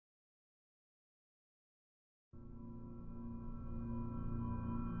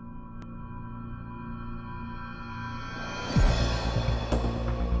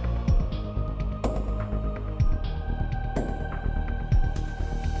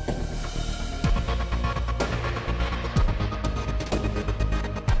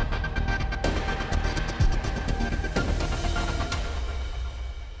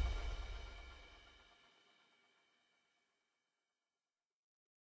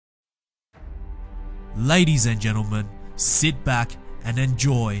Ladies and gentlemen, sit back and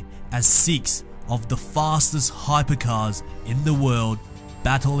enjoy as 6 of the fastest hypercars in the world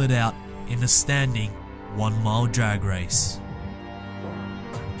battle it out in a standing 1-mile drag race.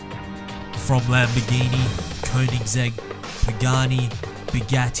 From Lamborghini, Koenigsegg, Pagani,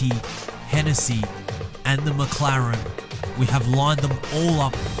 Bugatti, Hennessey and the McLaren, we have lined them all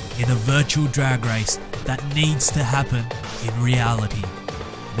up in a virtual drag race that needs to happen in reality.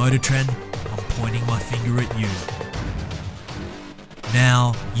 Motor Trend, I'm pointing my finger at you.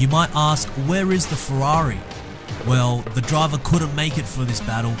 Now, you might ask, where is the Ferrari? Well, the driver couldn't make it for this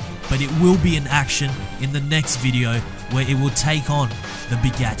battle, but it will be in action in the next video where it will take on the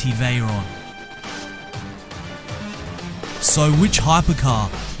Bugatti Veyron. So which hypercar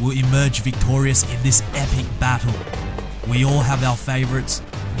will emerge victorious in this epic battle? We all have our favourites,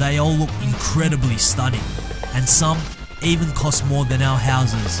 they all look incredibly stunning, and some even cost more than our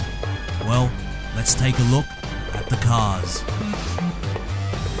houses. Well, let's take a look at the cars.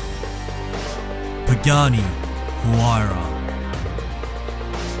 Pagani Huayra,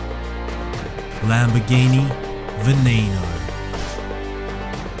 Lamborghini Veneno,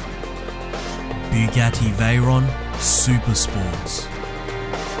 Bugatti Veyron Super Sport,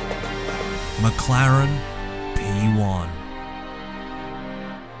 McLaren P1,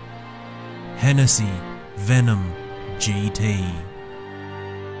 Hennessey Venom GT,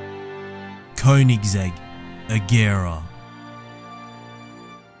 Koenigsegg Agera.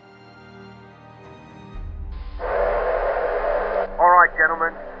 Alright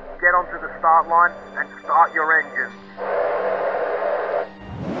gentlemen, get onto the start line and start your engines.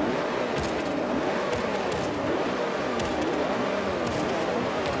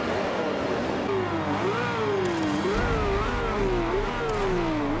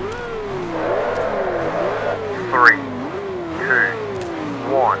 Three,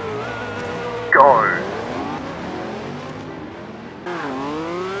 two, one, go!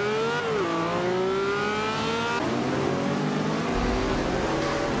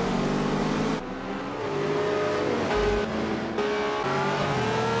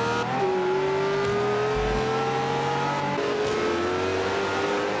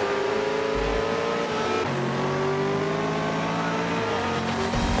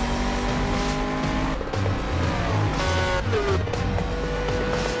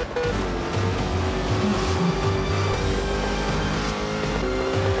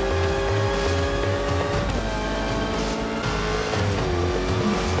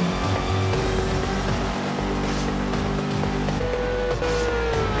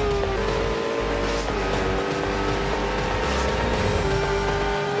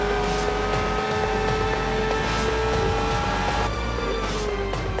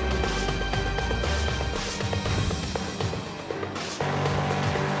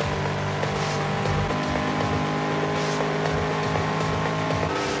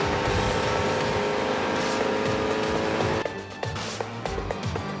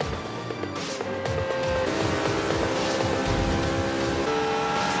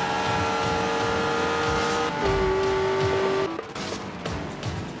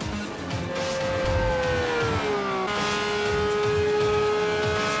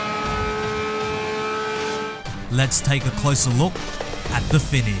 Let's take a closer look at the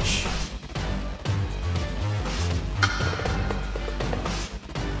finish.